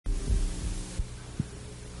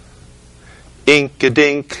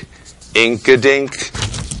Ink-a-dink, ink-a-dink,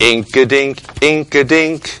 ink-a-dink,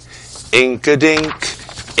 ink-a-dink, ink-a-dink,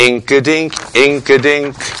 ink-a-dink,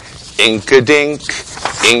 ink-a-dink, ink-a-dink,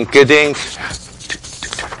 ink-a-dink.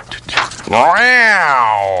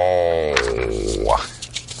 Wow!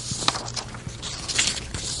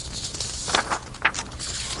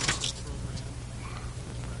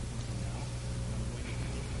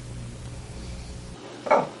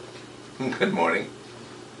 Oh, good morning.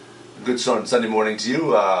 Good Sunday morning to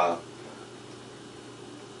you.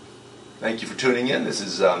 Thank you for tuning in. This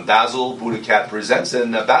is Basil BuddhaCat Presents,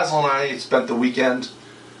 and Basil and I spent the weekend,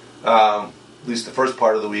 at least the first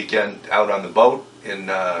part of the weekend, out on the boat in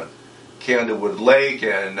Candlewood Lake,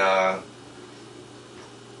 and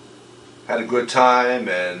had a good time.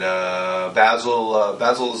 And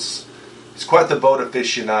Basil's he's quite the boat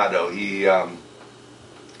aficionado. He's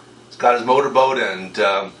got his motorboat, and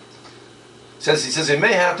he says he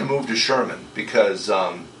may have to move to Sherman because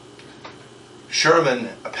Sherman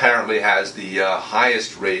apparently has the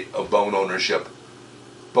highest rate of boat ownership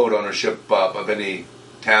of any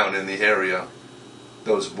town in the area.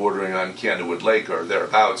 Those bordering on Candlewood Lake or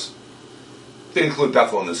thereabouts. They include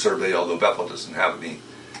Bethel in the survey, although Bethel doesn't have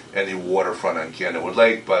any waterfront on Candlewood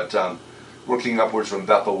Lake. But working upwards from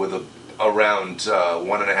Bethel with around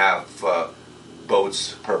 1.5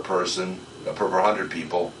 boats per person per 100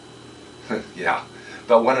 people. Yeah,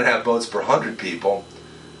 about 1.5 boats per 100 people.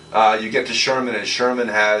 You get to Sherman, and Sherman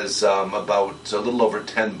has about a little over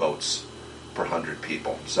 10 boats per 100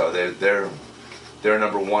 people. So they're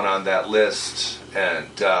number one on that list, and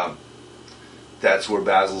that's where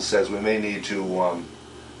Basil says we may need to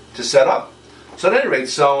set up. So at any rate,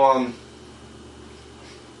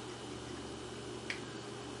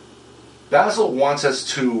 Basil wants us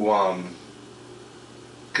to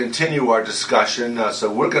continue our discussion. So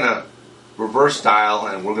we're going to reverse dial,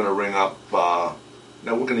 and we're going to ring up.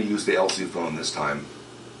 Now we're going to use the Elsie phone this time.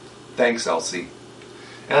 Thanks, Elsie.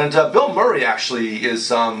 And Bill Murray actually is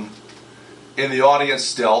in the audience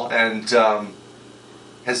still, and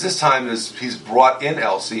has this time he's brought in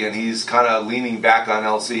Elsie, and he's kind of leaning back on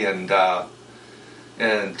Elsie, and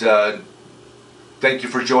thank you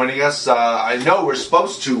for joining us. I know we're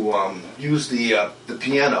supposed to use the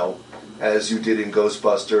piano as you did in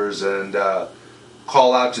Ghostbusters, and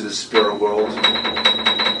call out to the spirit world.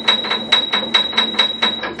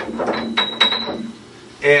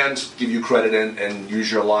 And give you credit and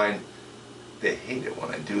use your line. They hate it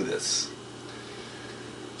when I do this.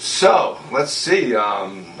 So, let's see.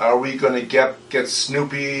 Are we going to get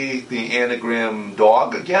Snoopy the anagram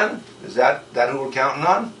dog again? Is that who we're counting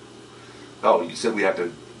on? Oh, you said we have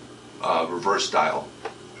to reverse dial.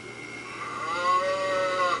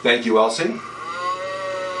 Thank you, Elsie.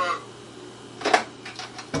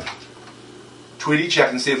 Tweety, check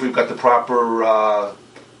and see if we've got the proper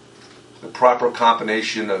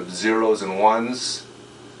combination of zeros and ones,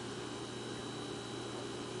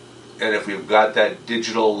 and if we've got that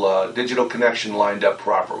digital connection lined up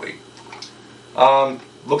properly.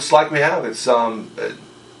 Looks like we have. It's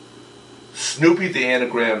Snoopy the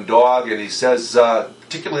anagram dog, and he says,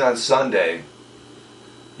 particularly on Sunday,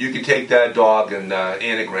 you can take that dog and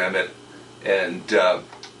anagram it, and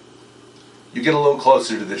you get a little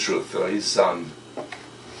closer to the truth.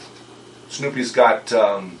 Snoopy's got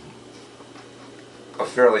a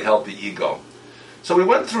fairly healthy ego. So we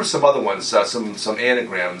went through some other ones, some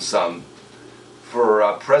anagrams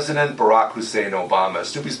for President Barack Hussein Obama.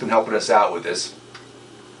 Snoopy's been helping us out with this.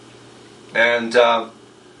 And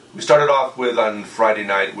we started off on Friday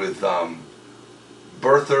night with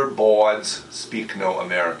Bertha Bauds Speak No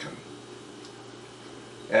American.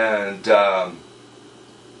 And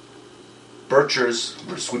Birchers,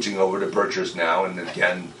 we're switching over to Birchers now, and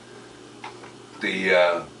again,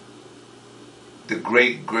 the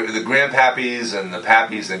grandpappies and the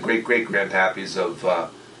pappies and great-great-grandpappies of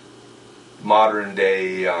modern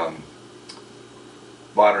day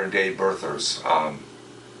birthers.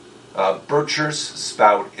 Birchers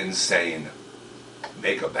spout insane,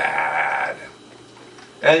 make a bad.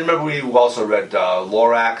 And remember, we also read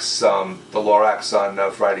Lorax, the Lorax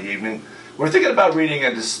on Friday evening. We're thinking about reading,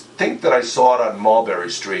 and just think that I saw it on Mulberry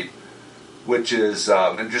Street, which is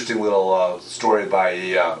an interesting little story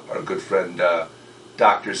by our good friend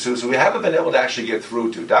Dr. Seuss, who we haven't been able to actually get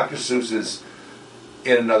through to. Dr. Seuss is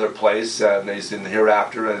in another place, and he's in the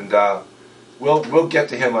hereafter, and we'll get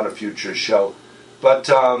to him on a future show. But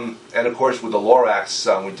and of course, with the Lorax,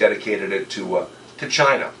 we dedicated it to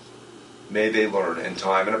China. May they learn in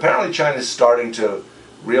time. And apparently, China is starting to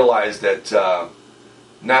realize that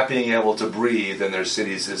not being able to breathe in their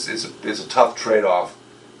cities is a tough trade-off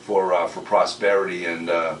for prosperity and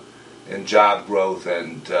job growth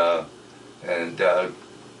and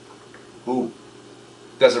who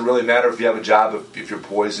doesn't really matter if you have a job if you're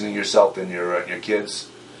poisoning yourself and your kids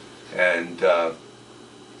and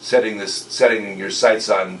setting your sights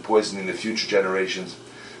on poisoning the future generations.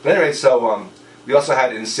 But anyway, so we also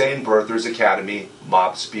had Insane Birthers Academy,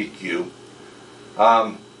 Mob Speak You.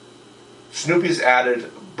 Snoopy's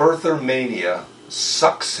added Birther Mania,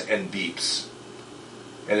 Sucks and Beeps.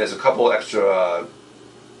 And there's a couple extra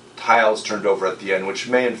tiles turned over at the end, which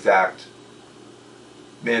may in fact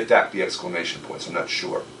be exclamation points. I'm not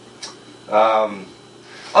sure.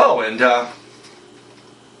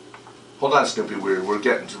 Hold on, Snoopy. We're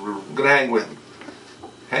gonna hang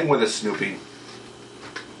with us, Snoopy.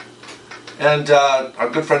 And our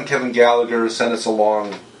good friend Kevin Gallagher sent us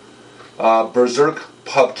along Berserk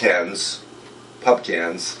pub cans,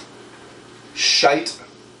 shite.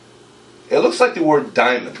 It looks like the word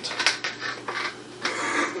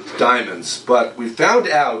diamonds, but we found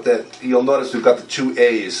out that you'll notice we've got the two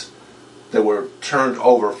A's that were turned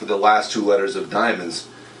over for the last two letters of diamonds,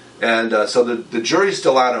 and so the jury's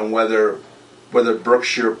still out on whether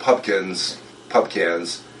Berkshire pub cans,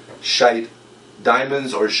 shite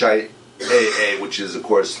diamonds or shite AA, which is of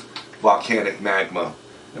course volcanic magma,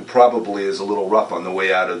 and probably is a little rough on the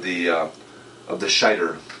way out of the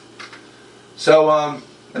shiter. So,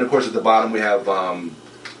 and of course at the bottom we have the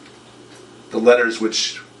letters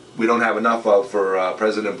which we don't have enough of for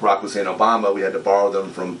President Barack Hussein Obama. We had to borrow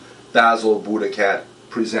them from Basil BuddhaCat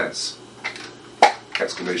Presents!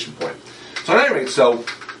 Exclamation point. So at any rate,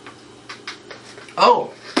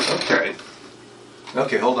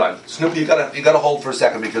 okay, hold on, Snoopy, you gotta hold for a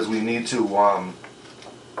second because we need to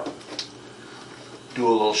do a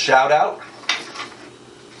little shout out.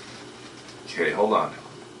 Okay, hold on.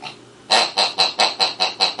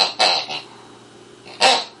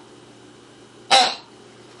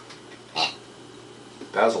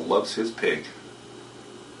 Basil loves his pig.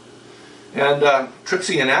 And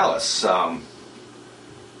Trixie and Alice,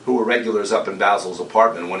 who were regulars up in Basil's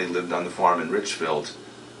apartment when he lived on the farm in Richfield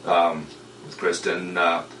with Kristen.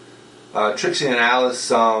 Trixie and Alice,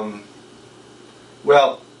 well,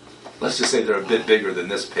 let's just say they're a bit bigger than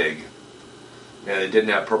this pig. And they didn't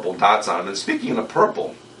have purple dots on them. And speaking of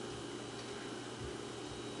purple,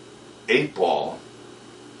 8-ball,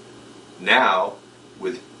 now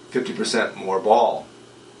with 50% more ball.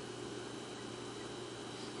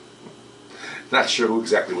 Not sure who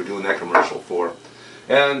exactly we're doing that commercial for.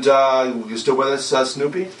 And you still with us,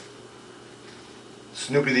 Snoopy?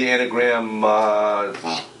 Snoopy the anagram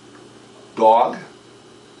dog.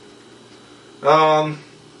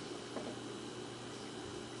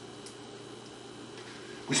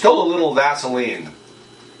 We stole a little Vaseline.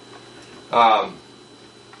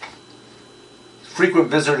 Frequent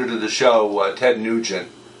visitor to the show, Ted Nugent,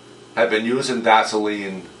 had been using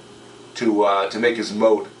Vaseline to make his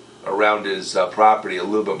moat around his property a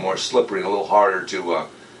little bit more slippery and a little harder to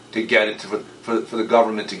get it for the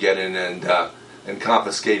government to get in and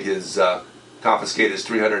confiscate his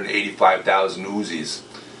 385,000 Uzis.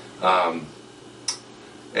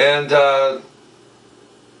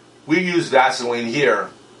 We use Vaseline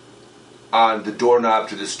here on the doorknob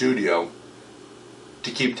to the studio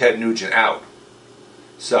to keep Ted Nugent out.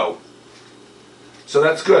 So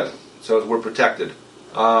that's good. So we're protected.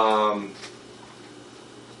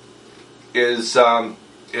 Is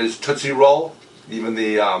Tootsie Roll, even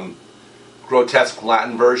the grotesque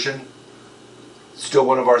Latin version, still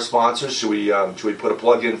one of our sponsors? Should we put a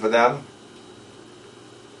plug in for them?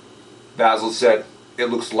 Basil said, "It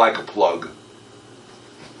looks like a plug."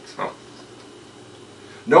 Oh.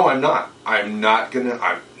 No, I'm not. I'm not.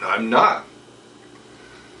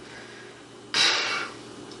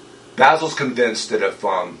 Basil's convinced that if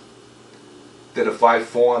I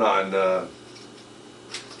fawn on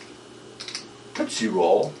Tootsie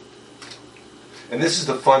Roll, and this is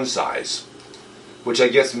the fun size, which I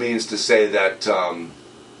guess means to say that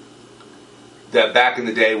that back in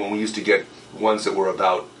the day when we used to get ones that were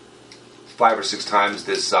about 5 or 6 times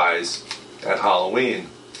this size at Halloween,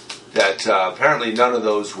 that apparently none of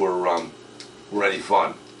those were any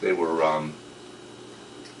fun. They were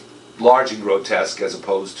large and grotesque as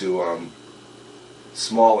opposed to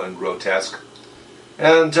small and grotesque.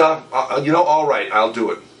 And all right, I'll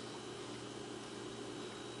do it.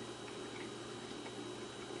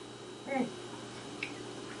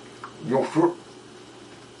 No fruit.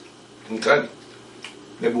 Okay.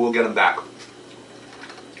 Maybe we'll get them back.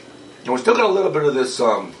 And we still got a little bit of this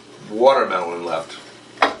watermelon left.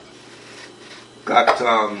 Got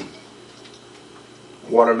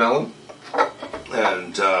watermelon.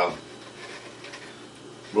 And we're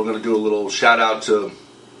going to do a little shout out to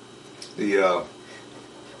the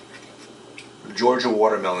Georgia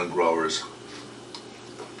watermelon growers.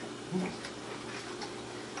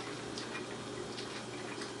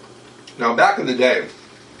 Now, back in the day,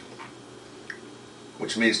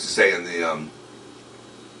 which means to say in the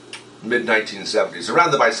mid-1970s,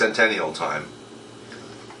 around the bicentennial time,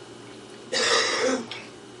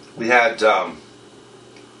 we had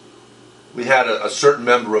a certain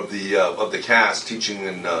member of the cast teaching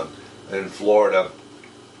in Florida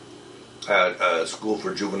at a school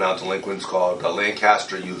for juvenile delinquents called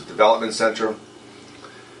Lancaster Youth Development Center.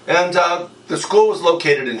 And the school was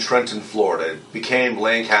located in Trenton, Florida. It became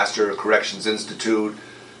Lancaster Corrections Institute,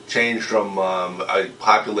 changed from a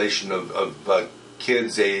population of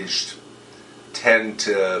kids aged 10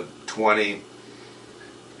 to 20,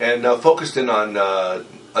 and focused in on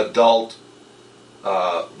adult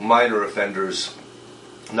minor offenders,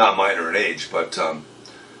 not minor in age, but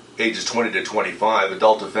ages 20 to 25,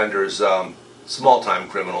 adult offenders, small-time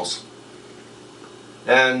criminals,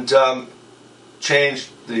 and changed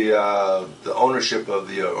the ownership of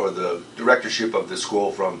the directorship of the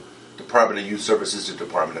school from Department of Youth Services to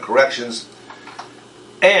Department of Corrections,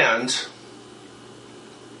 and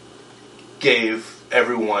gave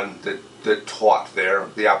everyone that taught there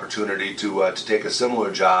the opportunity to take a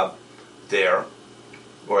similar job there,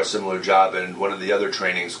 or a similar job in one of the other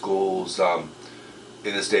training schools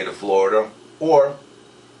in the state of Florida, or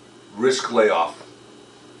risk layoff.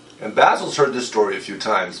 And Basil's heard this story a few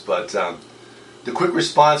times, but the quick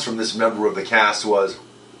response from this member of the cast was,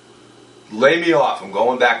 "Lay me off, I'm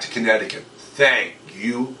going back to Connecticut. Thank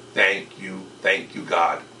you, thank you, thank you,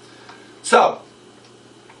 God." So,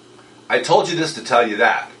 I told you this to tell you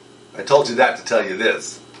that. I told you that to tell you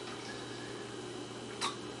this.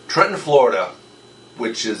 Trenton, Florida,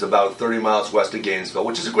 which is about 30 miles west of Gainesville,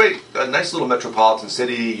 which is a nice little metropolitan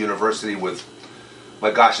city, university with, my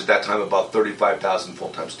gosh, at that time about 35,000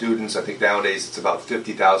 full-time students. I think nowadays it's about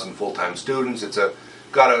 50,000 full-time students. It's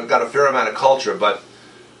got a fair amount of culture, but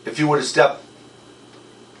if you were to step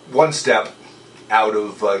one step out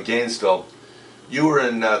of Gainesville, you were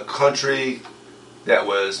in a country that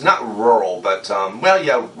was not rural, but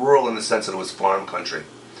rural in the sense that it was farm country.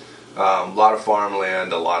 A lot of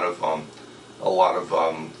farmland, a lot of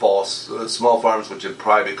small farms, which have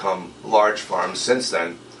probably become large farms since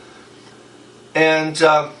then. And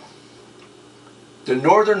the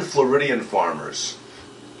northern Floridian farmers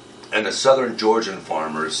and the southern Georgian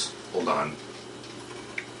farmers, hold on.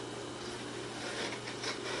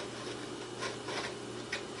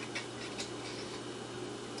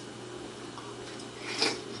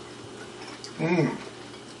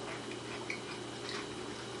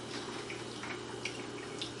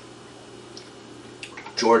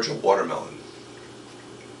 Georgia watermelon.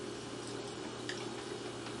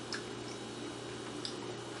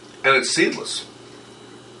 And it's seedless.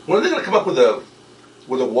 When are they going to come up with a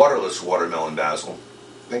waterless watermelon, Basil?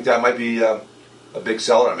 I think that might be a big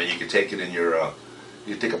seller. I mean, you could take it in your,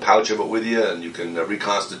 you take a pouch of it with you, and you can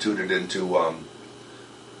reconstitute it into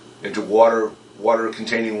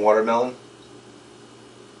water-containing watermelon.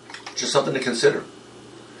 Just something to consider.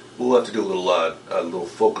 We'll have to do a little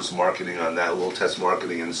focus marketing on that, a little test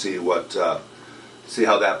marketing, and see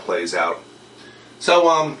how that plays out. So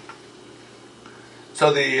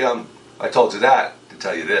I told you that to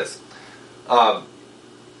tell you this.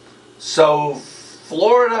 So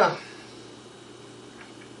Florida,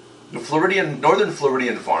 the northern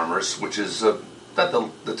Floridian farmers, which is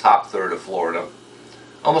about the top third of Florida,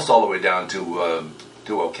 almost all the way down to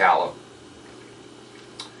Ocala,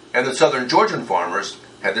 and the southern Georgian farmers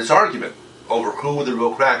had this argument over who were the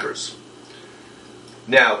real crackers.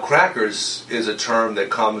 Now, crackers is a term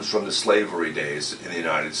that comes from the slavery days in the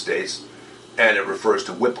United States, and it refers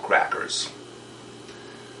to whip crackers.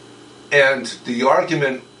 And the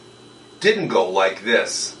argument didn't go like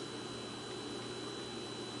this.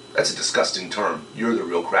 That's a disgusting term. You're the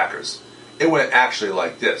real crackers. It went actually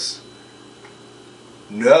like this.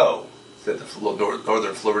 No, said the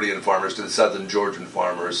northern Floridian farmers to the southern Georgian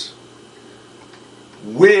farmers.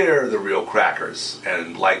 We're the real crackers.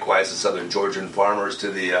 And likewise the southern Georgian farmers to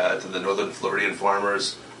the northern Floridian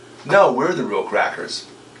farmers. No, we're the real crackers.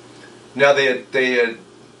 Now they had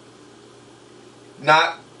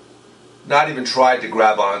not even tried to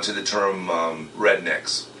grab onto the term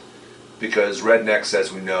rednecks, because rednecks,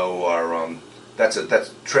 as we know, are that's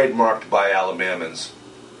trademarked by Alabamans.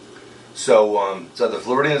 So the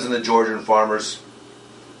Floridians and the Georgian farmers,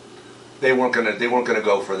 they weren't gonna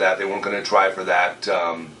go for that. They weren't gonna try for that.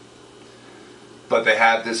 But they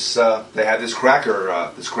had this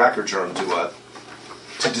cracker term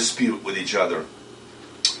to dispute with each other.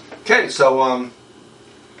 Okay, so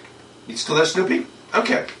You still there, Snoopy?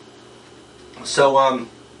 Okay. So,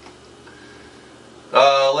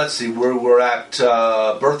 let's see, we're at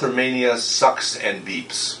Birthermania Sucks and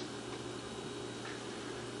Beeps.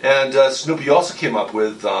 And Snoopy also came up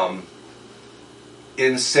with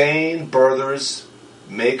insane birthers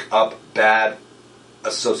make up bad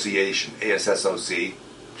association. ASSOC,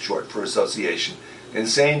 short for association.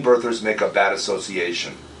 Insane birthers make up bad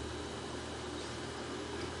association.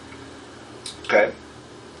 Okay.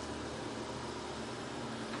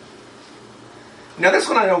 Now this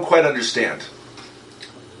one I don't quite understand.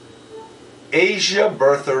 Asia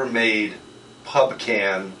birther made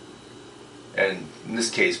pubcan, and in this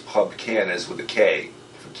case pubcan is with a K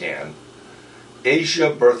for can.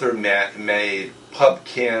 Asia birther made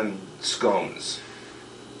pubcan scones.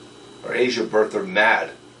 Or Asia birther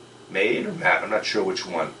made or mad? I'm not sure which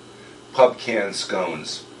one. Pubcan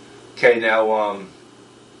scones. Okay, now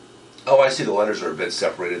oh, I see the letters are a bit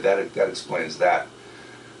separated. That explains that.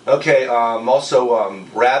 Okay, also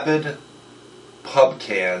rabid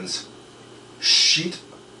pubcans sheet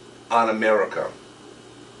on America.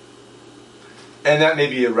 And that may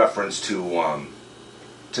be a reference to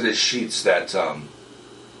the sheets that are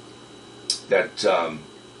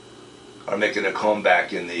making a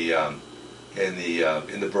comeback in the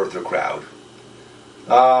birther crowd.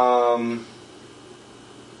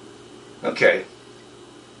 Okay.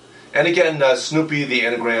 And again, Snoopy the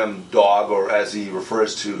anagram dog, or as he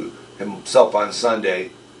refers to himself on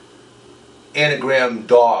Sunday, anagram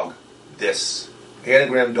dog this.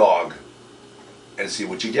 Anagram dog. And see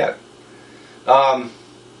what you get.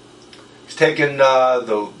 He's taken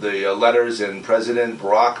the letters in President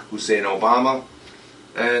Barack Hussein Obama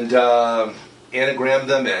and anagrammed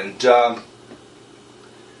them, and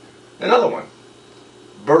another one.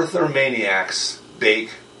 Birther maniacs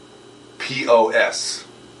bake POS.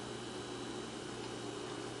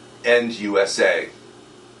 End USA.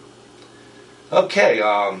 Okay,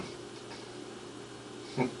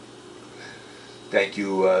 thank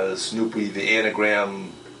you, Snoopy the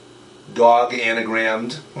anagram dog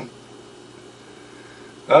anagrammed.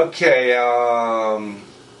 Okay,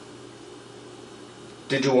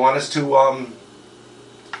 did you want us to,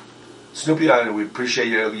 Snoopy, we appreciate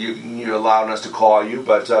you allowing us to call you,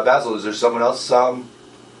 but Basil, is there someone else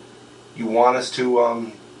you want us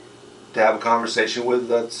to have a conversation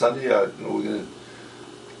with Sunday? We're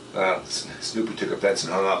gonna, Snoopy took offense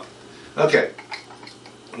and hung up. Okay,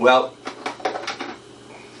 well,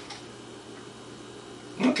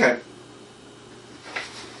 okay.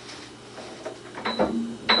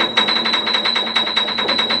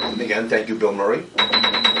 Again, thank you, Bill Murray.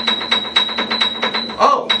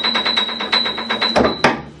 Oh!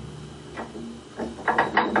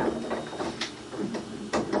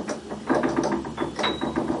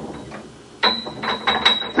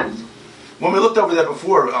 When we looked over that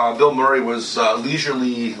before, Bill Murray was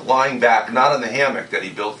leisurely lying back, not on the hammock that he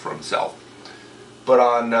built for himself, but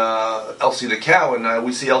on Elsie the cow, and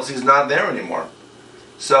we see Elsie's not there anymore.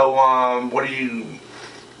 So, what do you...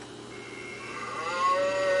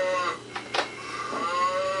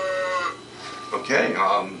 Okay,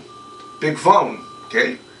 big phone,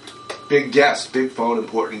 okay? Big guest, big phone,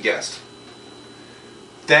 important guest.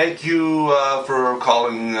 Thank you for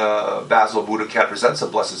calling Basil BuddhaCat Presents. A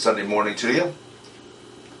blessed Sunday morning to you.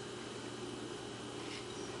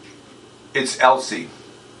 It's Elsie.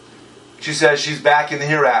 She says she's back in the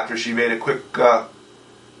hereafter. She made a quick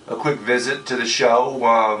visit to the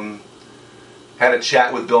show, had a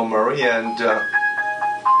chat with Bill Murray, and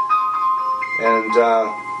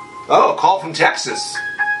oh, a call from Texas.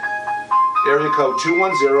 Area code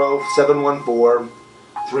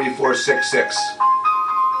 210-714-3466.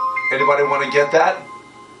 Anybody want to get that?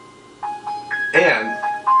 And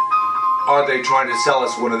are they trying to sell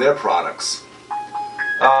us one of their products?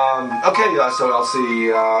 Okay, so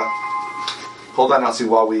Elsie, hold on, Elsie,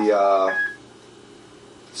 while we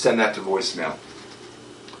send that to voicemail.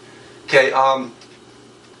 Okay,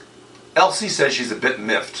 Elsie says she's a bit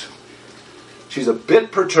miffed. She's a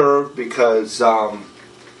bit perturbed because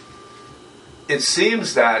it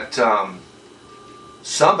seems that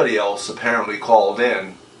somebody else apparently called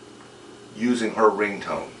in using her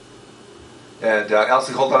ringtone. And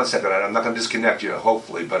Elsie, hold on a second. I'm not going to disconnect you,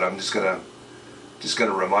 hopefully, but I'm just going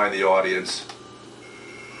to remind the audience.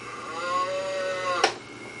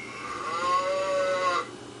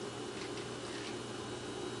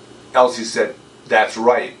 Elsie said, "That's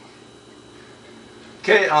right."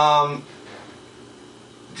 Okay,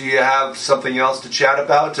 do you have something else to chat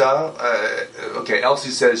about? Okay,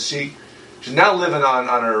 Elsie says she's now living on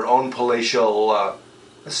her own palatial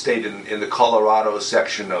estate in the Colorado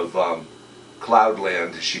section of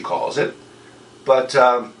Cloudland, as she calls it. But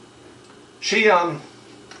she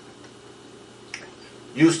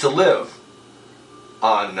used to live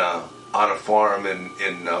on a farm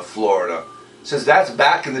in Florida. Says that's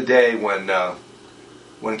back in the day when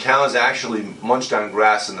cows actually munched on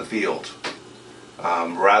grass in the field,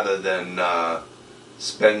 rather than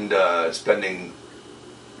spending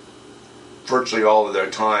virtually all of their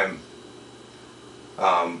time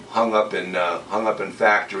hung up in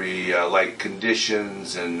factory like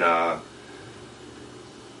conditions, and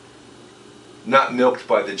not milked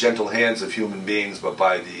by the gentle hands of human beings, but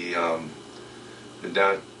by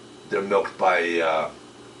they're milked by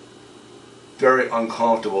very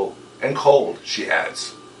uncomfortable and cold, she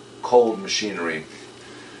adds, cold machinery.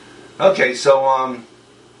 Okay, so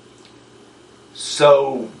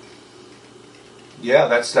yeah,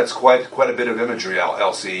 that's quite a bit of imagery,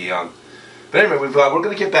 Elsie. But anyway, we're going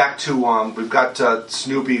to get back to we've got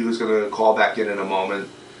Snoopy, who's going to call back in a moment,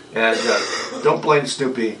 and don't blame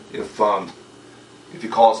Snoopy if he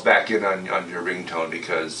calls back in on your ringtone,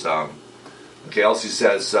 because okay, Elsie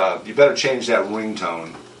says you better change that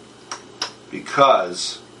ringtone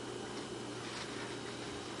because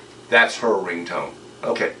that's her ringtone.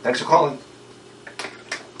 Okay, thanks for calling.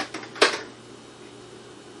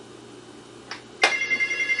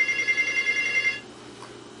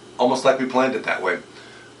 Almost like we planned it that way.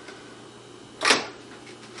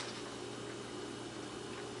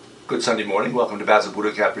 Good Sunday morning. Welcome to Basil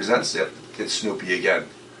BuddhaCat Presents. It's Snoopy again.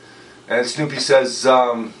 And Snoopy says,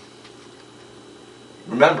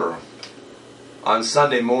 remember, on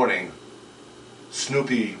Sunday morning,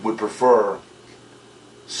 Snoopy would prefer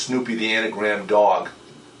Snoopy the anagram dog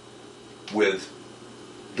with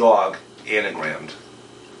dog anagrammed.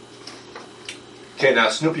 Okay, now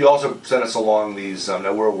Snoopy also sent us along these,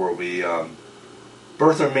 now where were we?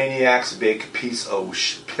 Birther Maniacs Bake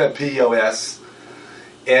POS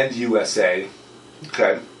and USA.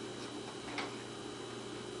 Okay.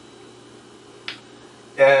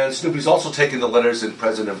 And Snoopy's also taken the letters in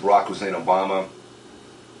President Barack Hussein Obama.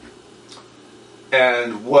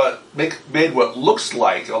 And what made what looks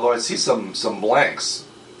like, although I see some blanks,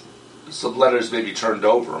 some letters maybe turned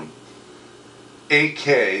over,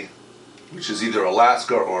 AK, which is either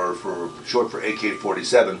Alaska or for short for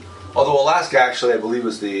AK-47. Although Alaska actually, I believe,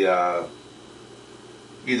 is the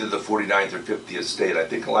either the 49th or 50th state. I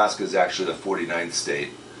think Alaska is actually the 49th state.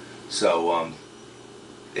 So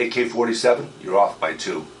AK-47, you're off by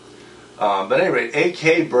 2. But anyway,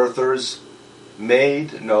 AK birthers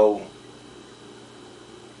made no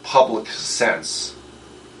public sense.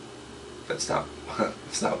 That's not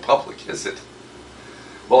it's not public, is it?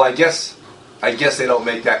 Well, I guess they don't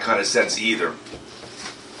make that kind of sense either.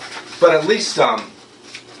 But at least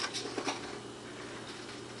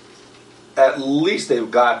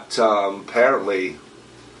they've got apparently.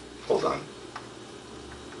 Hold on.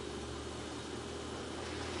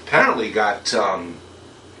 Apparently got.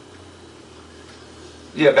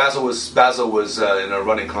 Yeah, Basil was in a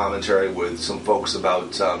running commentary with some folks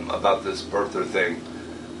about this birther thing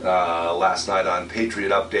last night on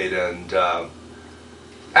Patriot Update, and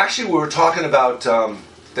actually we were talking about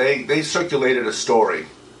they circulated a story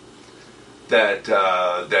that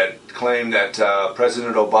claimed that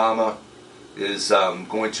President Obama is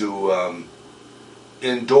going to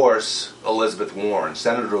endorse Elizabeth Warren,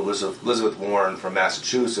 Senator Elizabeth Warren from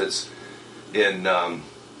Massachusetts, in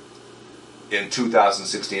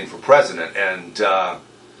 2016 for president, and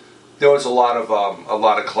there was a lot of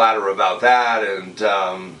clatter about that, and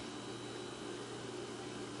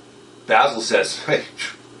Basil says, "Hey,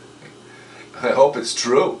 I hope it's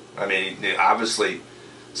true." I mean, obviously,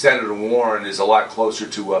 Senator Warren is a lot closer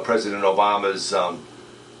to President Obama's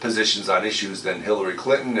positions on issues than Hillary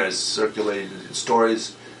Clinton. There's circulated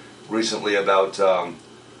stories recently about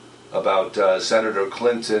Senator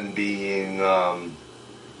Clinton being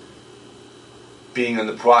in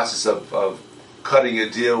the process of cutting a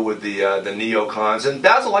deal with the neocons. And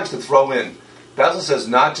Basil likes to throw in, Basil says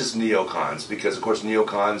not just neocons, because of course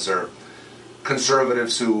neocons are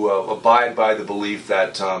conservatives who abide by the belief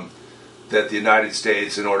that the United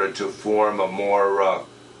States, in order to form a more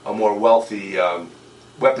wealthy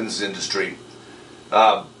weapons industry,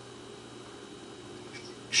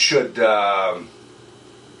 should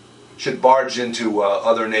barge into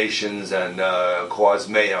other nations and cause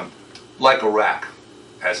mayhem, like Iraq,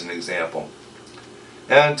 as an example.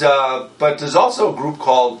 And but there's also a group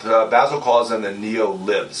called Basil calls them the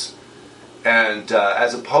neo-libs, and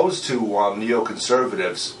as opposed to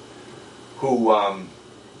neoconservatives who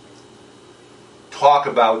talk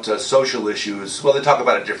about social issues. Well, they talk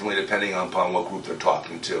about it differently depending upon what group they're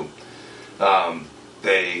talking to.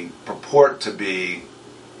 they purport to be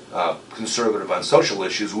conservative on social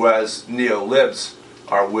issues, whereas neo-libs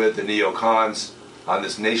are with the neocons on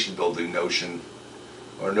this nation-building notion,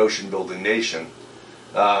 or notion-building nation.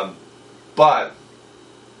 But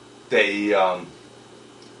they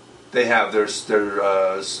have they're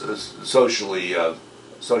socially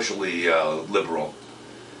liberal,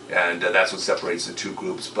 and that's what separates the two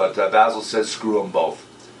groups. But Basil says screw them both,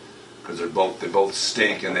 because they both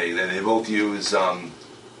stink, and they both use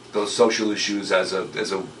those social issues as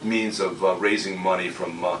a means of raising money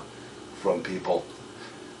from people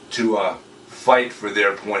to fight for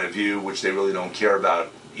their point of view, which they really don't care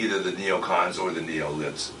about, either the neocons or the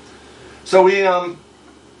neo-libs. So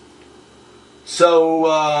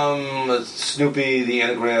Snoopy, the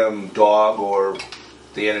anagram dog, or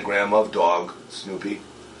the anagram of dog, Snoopy,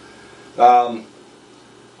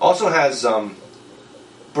 also has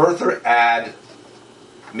birther ad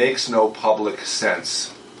makes no public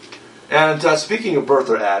sense. And speaking of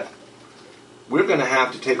birther ad, we're going to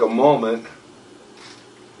have to take a moment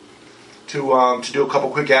to do a couple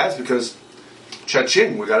quick ads, because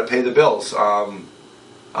cha-ching, we got to pay the bills. I'm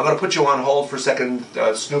going to put you on hold for a second,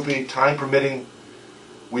 Snoopy, time permitting.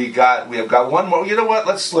 We have got one more. You know what?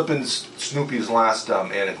 Let's slip in Snoopy's last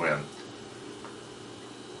anagram.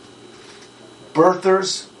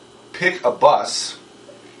 Birthers pick a bus,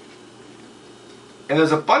 and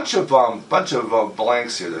there's a bunch of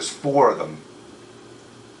blanks here. There's 4 of them.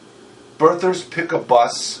 Birthers pick a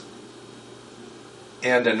bus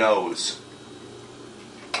and a nose,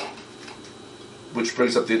 which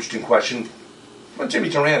brings up the interesting question: well, Jimmy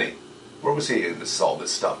Durante, where was he in all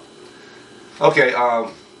this stuff? Okay,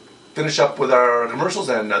 finish up with our commercials,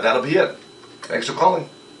 and that'll be it. Thanks for calling.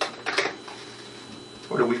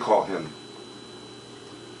 What do we call him?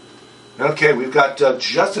 Okay, we've got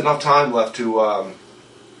just enough time left to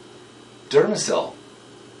Dermacell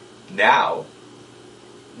now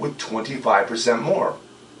with 25% more.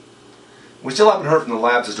 We still haven't heard from the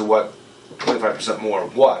labs as to what 25% more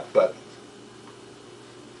of what, but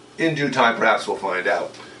in due time perhaps we'll find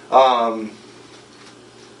out.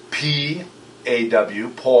 PAW,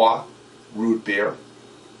 Paw, root beer,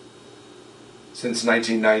 since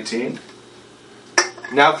 1919.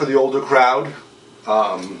 Now for the older crowd,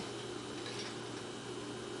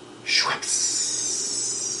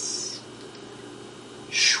 Schweppes,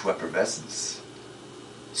 Schweppervescence,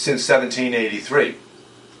 since 1783.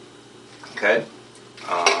 Okay.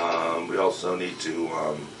 We also need to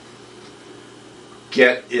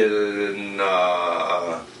get in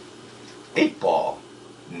 8-ball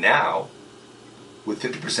now with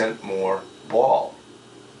 50% more ball.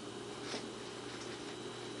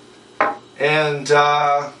 And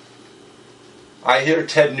I hear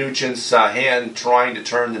Ted Nugent's hand trying to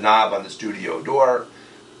turn the knob on the studio door,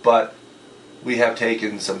 but we have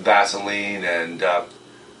taken some Vaseline, and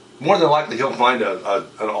more than likely he'll find an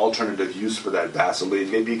alternative use for that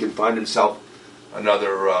Vaseline. Maybe he can find himself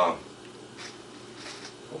another,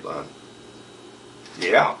 hold on,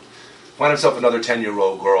 yeah, find himself another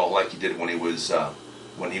 10-year-old girl like he did when he was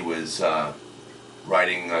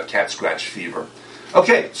writing Cat Scratch Fever.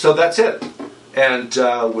 Okay, so that's it. And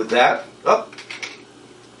with that,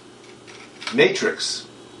 Matrix.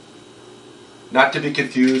 Not to be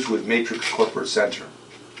confused with Matrix Corporate Center.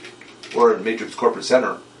 Or Matrix Corporate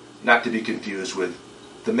Center, not to be confused with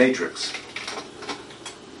The Matrix.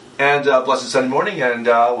 And blessed Sunday morning, and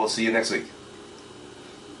we'll see you next week.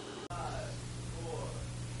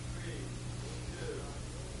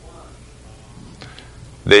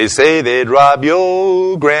 They say they'd rob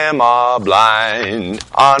your grandma blind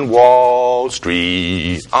on Wall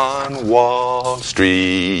Street, on Wall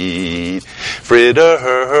Street. Fritter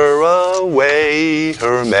her away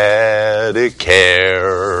her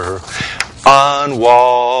Medicare on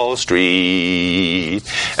Wall Street.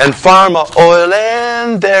 And Pharma Oil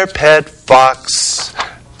and their pet fox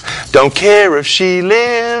don't care if she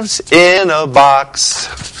lives in a box,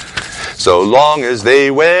 so long as they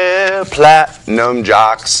wear platinum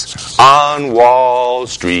jocks on Wall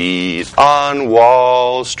Street, on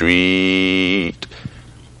Wall Street.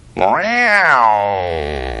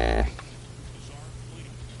 Meow.